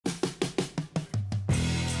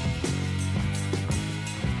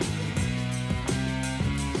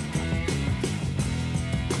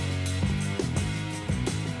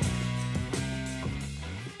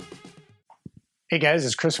Hey guys,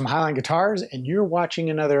 it's Chris from Highline Guitars, and you're watching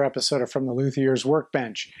another episode of From the Luthier's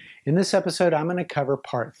Workbench. In this episode, I'm going to cover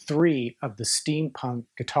part 3 of the Steampunk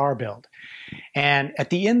Guitar build. And at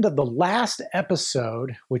the end of the last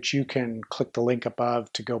episode, which you can click the link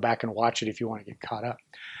above to go back and watch it if you want to get caught up.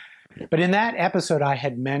 But in that episode, I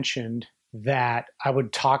had mentioned that I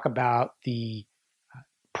would talk about the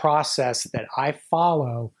process that I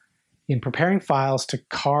follow in preparing files to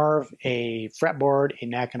carve a fretboard, a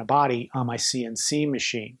neck, and a body on my CNC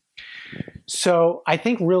machine. So I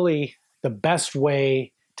think really the best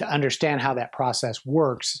way to understand how that process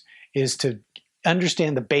works is to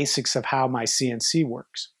understand the basics of how my CNC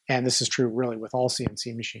works. And this is true really with all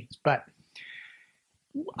CNC machines. But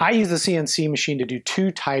I use the CNC machine to do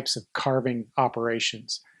 2 types of carving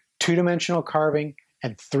operations: 2-dimensional carving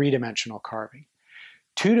and 3-dimensional carving.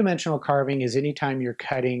 2-dimensional carving is anytime you're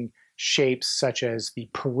cutting shapes such as the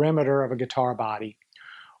perimeter of a guitar body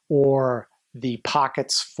or the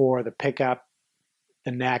pockets for the pickup,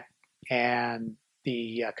 the neck, and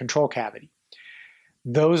the control cavity.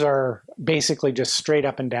 Those are basically just straight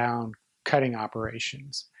up and down cutting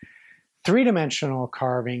operations. 3-dimensional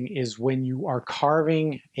carving is when you are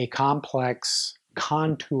carving a complex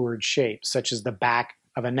contoured shape, such as the back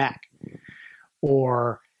of a neck,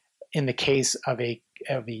 or in the case of a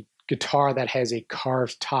guitar that has a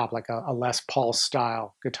carved top, like a Les Paul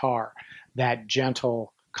style guitar, that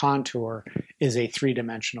gentle contour is a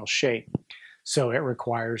 3-dimensional shape. So it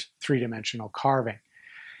requires 3-dimensional carving.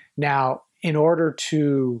 Now, in order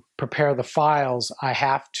to prepare the files, I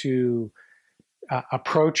have to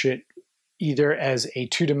approach it either as a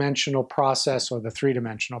 2-dimensional process or the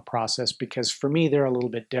 3-dimensional process, because for me, they're a little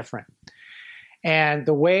bit different. And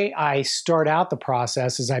the way I start out the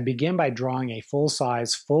process is I begin by drawing a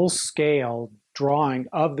full-size, full-scale drawing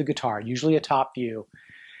of the guitar, usually a top view.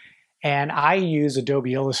 And I use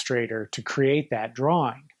Adobe Illustrator to create that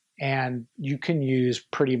drawing. And you can use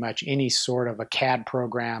pretty much any sort of a CAD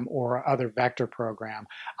program or other vector program.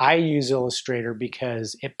 I use Illustrator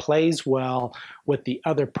because it plays well with the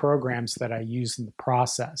other programs that I use in the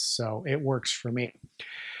process. So it works for me.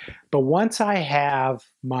 But once I have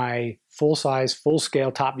my full-size,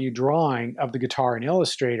 full-scale top view drawing of the guitar in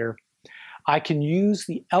Illustrator, I can use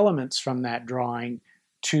the elements from that drawing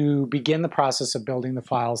to begin the process of building the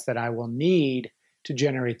files that I will need to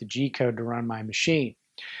generate the G-code to run my machine.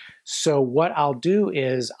 So what I'll do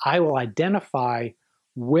is I will identify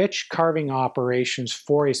which carving operations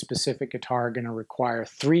for a specific guitar are going to require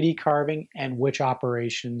 3D carving and which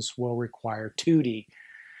operations will require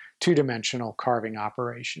 2-dimensional carving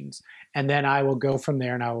operations. And then I will go from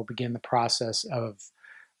there and I will begin the process of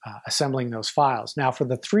assembling those files. Now for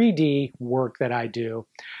the 3D work that I do,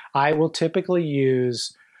 I will typically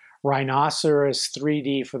use Rhinoceros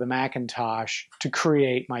 3D for the Macintosh to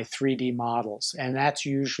create my 3D models. And that's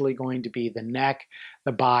usually going to be the neck,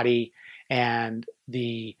 the body, and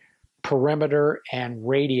the perimeter and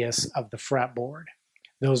radius of the fretboard.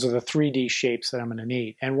 Those are the 3D shapes that I'm going to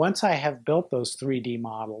need. And once I have built those 3D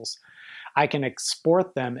models, I can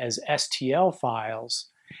export them as STL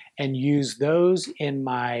files and use those in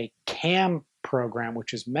my CAM program,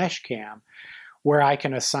 which is MeshCam, where I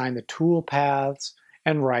can assign the tool paths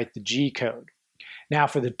and write the G-code. Now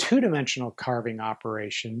for the 2-dimensional carving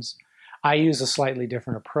operations, I use a slightly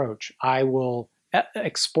different approach. I will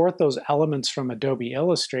export those elements from Adobe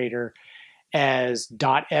Illustrator as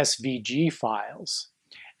 .svg files.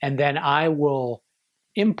 And then I will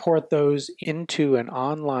import those into an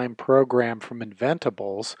online program from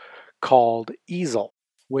Inventables called Easel,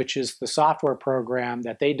 which is the software program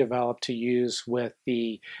that they developed to use with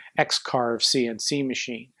the X-Carve CNC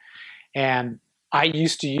machine. And I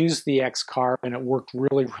used to use the X-Carve and it worked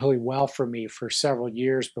really, really well for me for several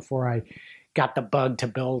years before I got the bug to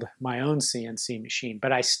build my own CNC machine.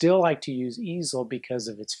 But I still like to use Easel because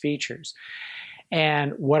of its features.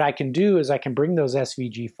 And what I can do is I can bring those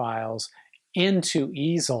SVG files into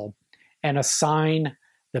Easel and assign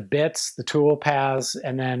the bits, the tool paths,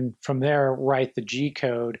 and then from there write the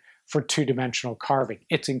G-code for 2-dimensional carving.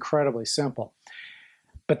 It's incredibly simple.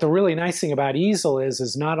 But the really nice thing about Easel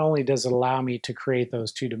is not only does it allow me to create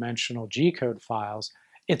those 2-dimensional G-code files,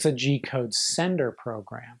 it's a G-code sender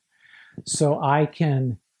program. So I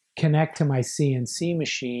can connect to my CNC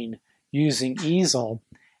machine using Easel,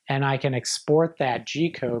 and I can export that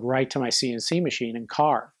G-code right to my CNC machine and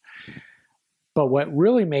carve. But what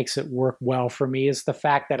really makes it work well for me is the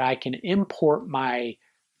fact that I can import my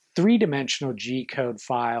 3-dimensional G-code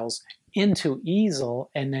files into Easel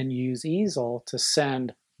and then use Easel to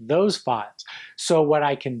send those files. So what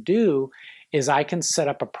I can do is I can set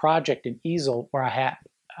up a project in Easel where I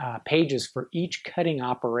pages for each cutting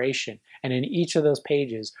operation, and in each of those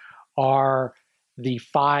pages are the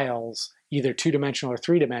files, either two-dimensional or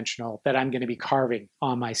three-dimensional, that I'm going to be carving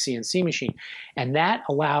on my CNC machine. And that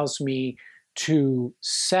allows me to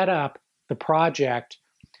set up the project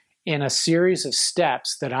in a series of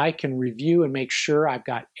steps that I can review and make sure I've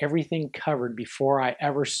got everything covered before I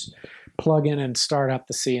ever plug in and start up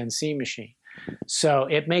the CNC machine. So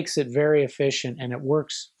it makes it very efficient, and it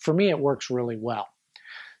works, for me, it works really well.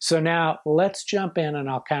 So now let's jump in and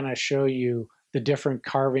I'll kind of show you the different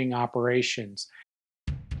carving operations.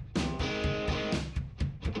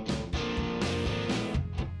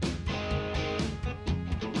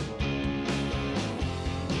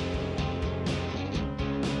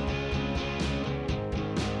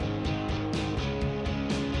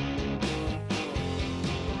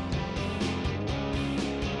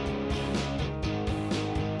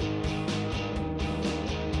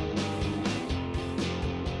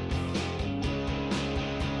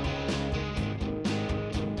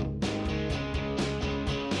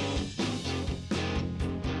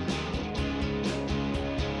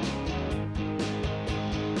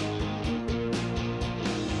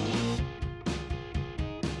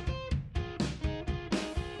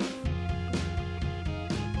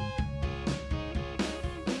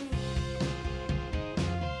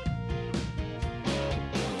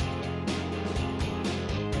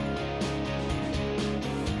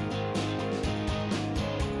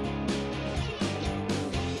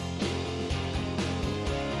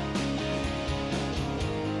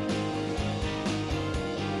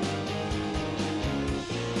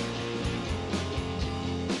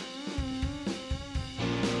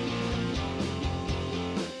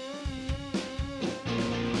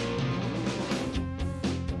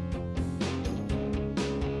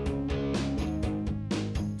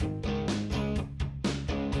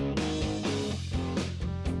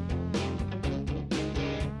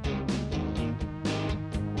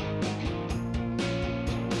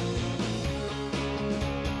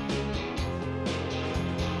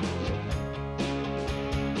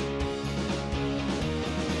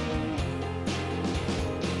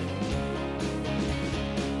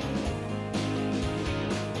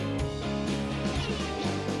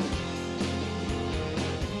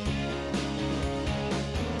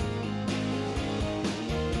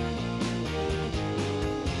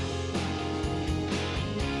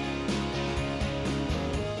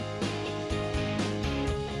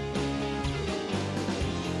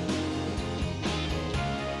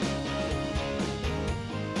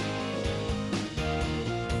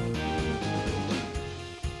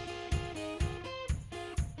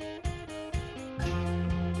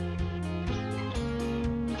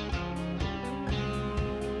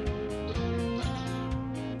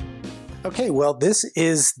 Okay, well, this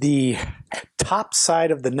is the top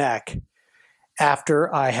side of the neck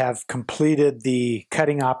after I have completed the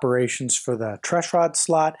cutting operations for the truss rod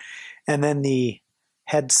slot and then the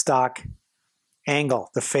headstock angle,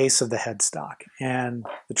 the face of the headstock. And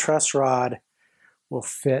the truss rod will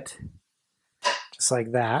fit just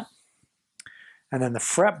like that. And then the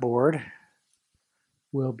fretboard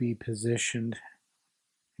will be positioned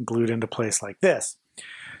and glued into place like this.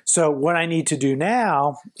 So what I need to do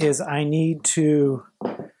now is I need to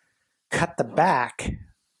cut the back,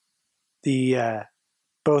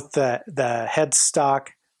 both the headstock,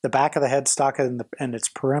 the back of the headstock and its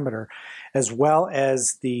perimeter, as well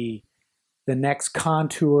as the neck's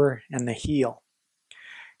contour and the heel.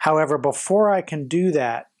 However, before I can do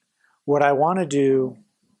that, what I want to do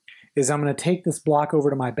is I'm going to take this block over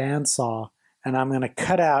to my bandsaw and I'm going to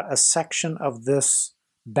cut out a section of this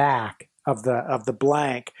back of the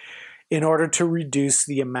blank in order to reduce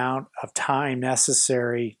the amount of time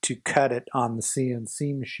necessary to cut it on the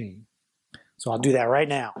CNC machine. So I'll do that right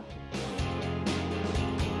now.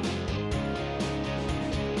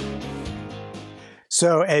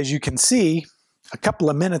 So as you can see, a couple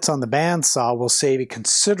of minutes on the bandsaw will save a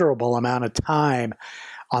considerable amount of time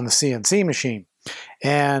on the CNC machine.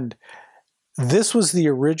 And this was the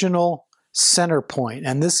original center point,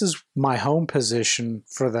 and this is my home position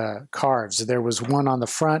for the carves. There was one on the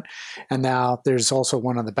front, and now there's also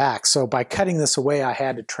one on the back. So by cutting this away, I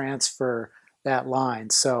had to transfer that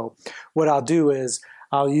line. So what I'll do is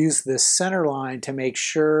I'll use this center line to make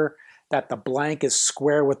sure that the blank is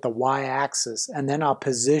square with the y-axis, and then I'll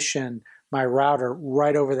position my router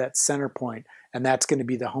right over that center point, and that's going to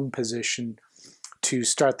be the home position to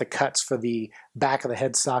start the cuts for the back of the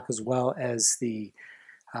headstock as well as the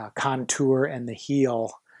contour and the heel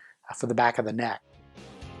for the back of the neck.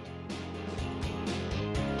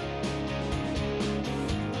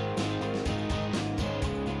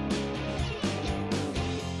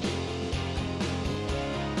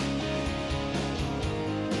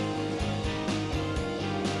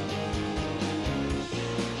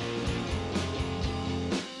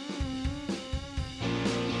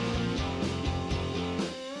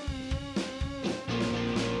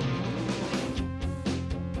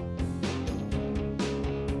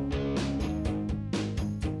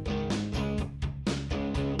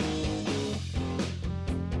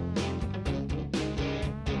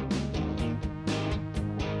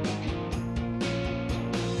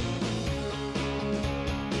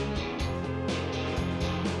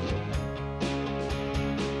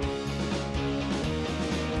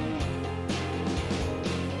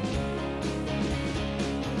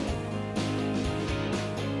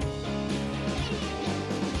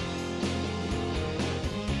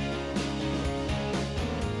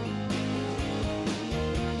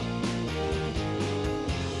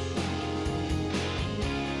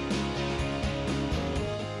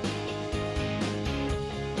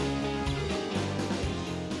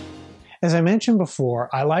 As I mentioned before,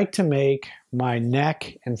 I like to make my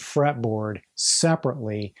neck and fretboard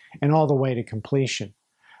separately and all the way to completion.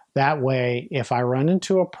 That way, if I run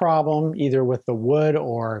into a problem, either with the wood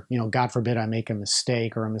or, God forbid I make a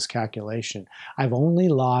mistake or a miscalculation, I've only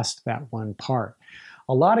lost that one part.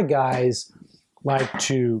 A lot of guys like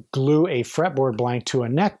to glue a fretboard blank to a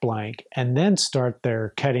neck blank and then start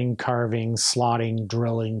their cutting, carving, slotting,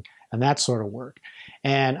 drilling, and that sort of work.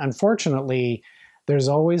 And unfortunately, there's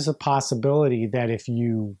always a possibility that if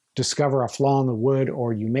you discover a flaw in the wood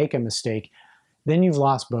or you make a mistake, then you've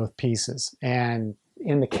lost both pieces. And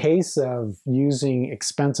in the case of using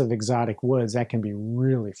expensive exotic woods, that can be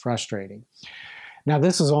really frustrating. Now,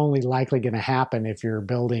 this is only likely going to happen if you're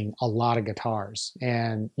building a lot of guitars.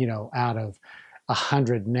 And, out of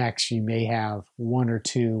 100 necks, you may have one or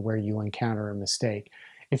two where you encounter a mistake.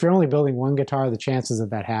 If you're only building one guitar, the chances of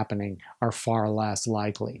that happening are far less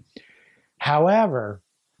likely. However,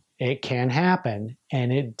 it can happen,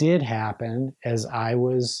 and it did happen as I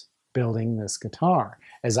was building this guitar.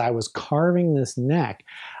 As I was carving this neck,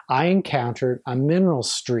 I encountered a mineral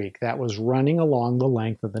streak that was running along the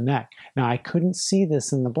length of the neck. Now, I couldn't see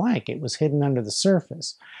this in the blank. It was hidden under the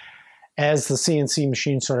surface. As the CNC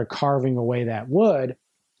machine started carving away that wood,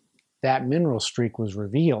 that mineral streak was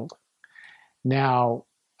revealed. Now,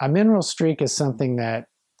 a mineral streak is something that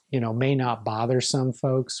may not bother some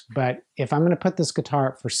folks, but if I'm going to put this guitar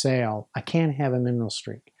up for sale, I can't have a mineral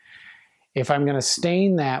streak. If I'm going to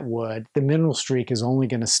stain that wood, the mineral streak is only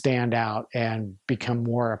going to stand out and become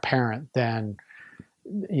more apparent than,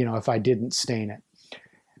 if I didn't stain it.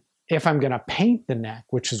 If I'm going to paint the neck,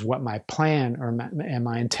 which is what my plan and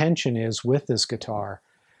my intention is with this guitar,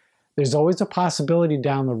 there's always a possibility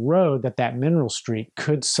down the road that that mineral streak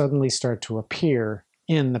could suddenly start to appear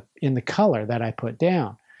in the color that I put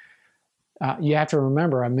down. You have to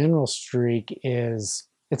remember, a mineral streak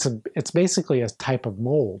it's basically a type of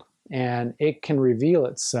mold, and it can reveal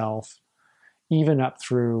itself even up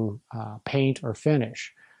through paint or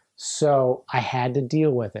finish. So I had to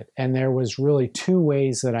deal with it, and there was really two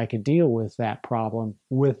ways that I could deal with that problem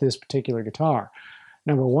with this particular guitar.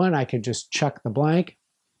 Number one, I could just chuck the blank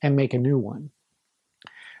and make a new one.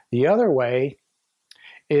 The other way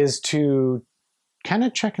is to kind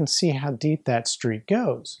of check and see how deep that streak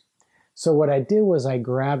goes. So what I did was I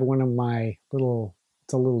grabbed one of my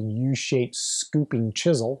it's a little U-shaped scooping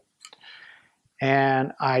chisel,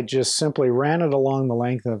 and I just simply ran it along the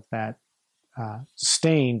length of that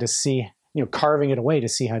stain to see, carving it away to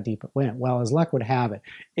see how deep it went. Well, as luck would have it,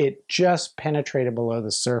 it just penetrated below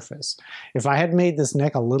the surface. If I had made this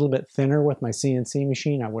neck a little bit thinner with my CNC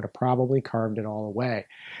machine, I would have probably carved it all away.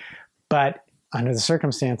 But under the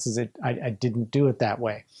circumstances, I didn't do it that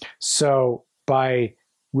way. So by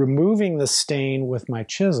removing the stain with my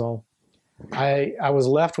chisel, I was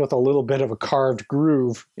left with a little bit of a carved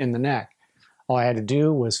groove in the neck. All I had to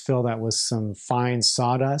do was fill that with some fine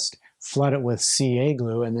sawdust, flood it with CA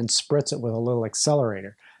glue, and then spritz it with a little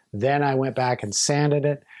accelerator. Then I went back and sanded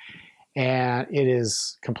it, and it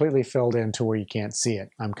is completely filled in to where you can't see it.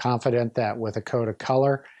 I'm confident that with a coat of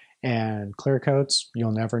color and clear coats,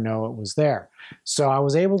 you'll never know it was there. So I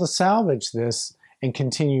was able to salvage this and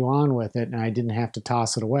continue on with it, and I didn't have to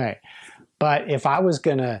toss it away. But if I was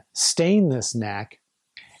going to stain this neck,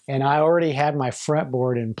 and I already had my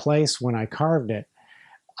fretboard in place when I carved it,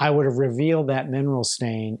 I would have revealed that mineral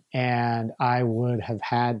stain, and I would have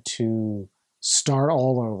had to start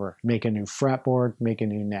all over, make a new fretboard, make a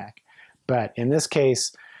new neck. But in this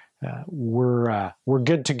case, we're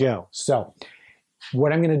good to go. So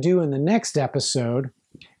what I'm going to do in the next episode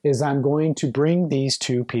is I'm going to bring these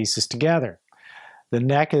two pieces together. The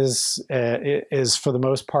neck is for the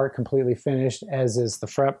most part completely finished, as is the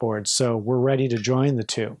fretboard, so we're ready to join the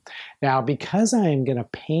two. Now, because I am going to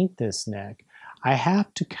paint this neck, I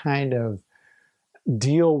have to kind of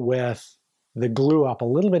deal with the glue up a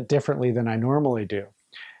little bit differently than I normally do.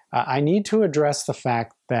 I need to address the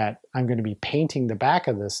fact that I'm going to be painting the back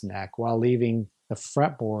of this neck while leaving the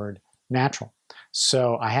fretboard natural.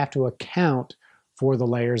 So I have to account for the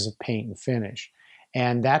layers of paint and finish.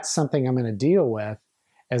 And that's something I'm going to deal with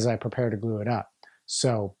as I prepare to glue it up.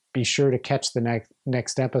 So be sure to catch the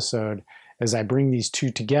next episode as I bring these two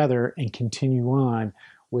together and continue on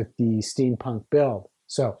with the steampunk build.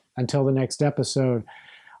 So until the next episode,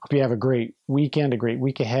 hope you have a great weekend, a great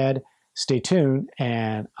week ahead. Stay tuned,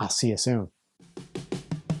 and I'll see you soon.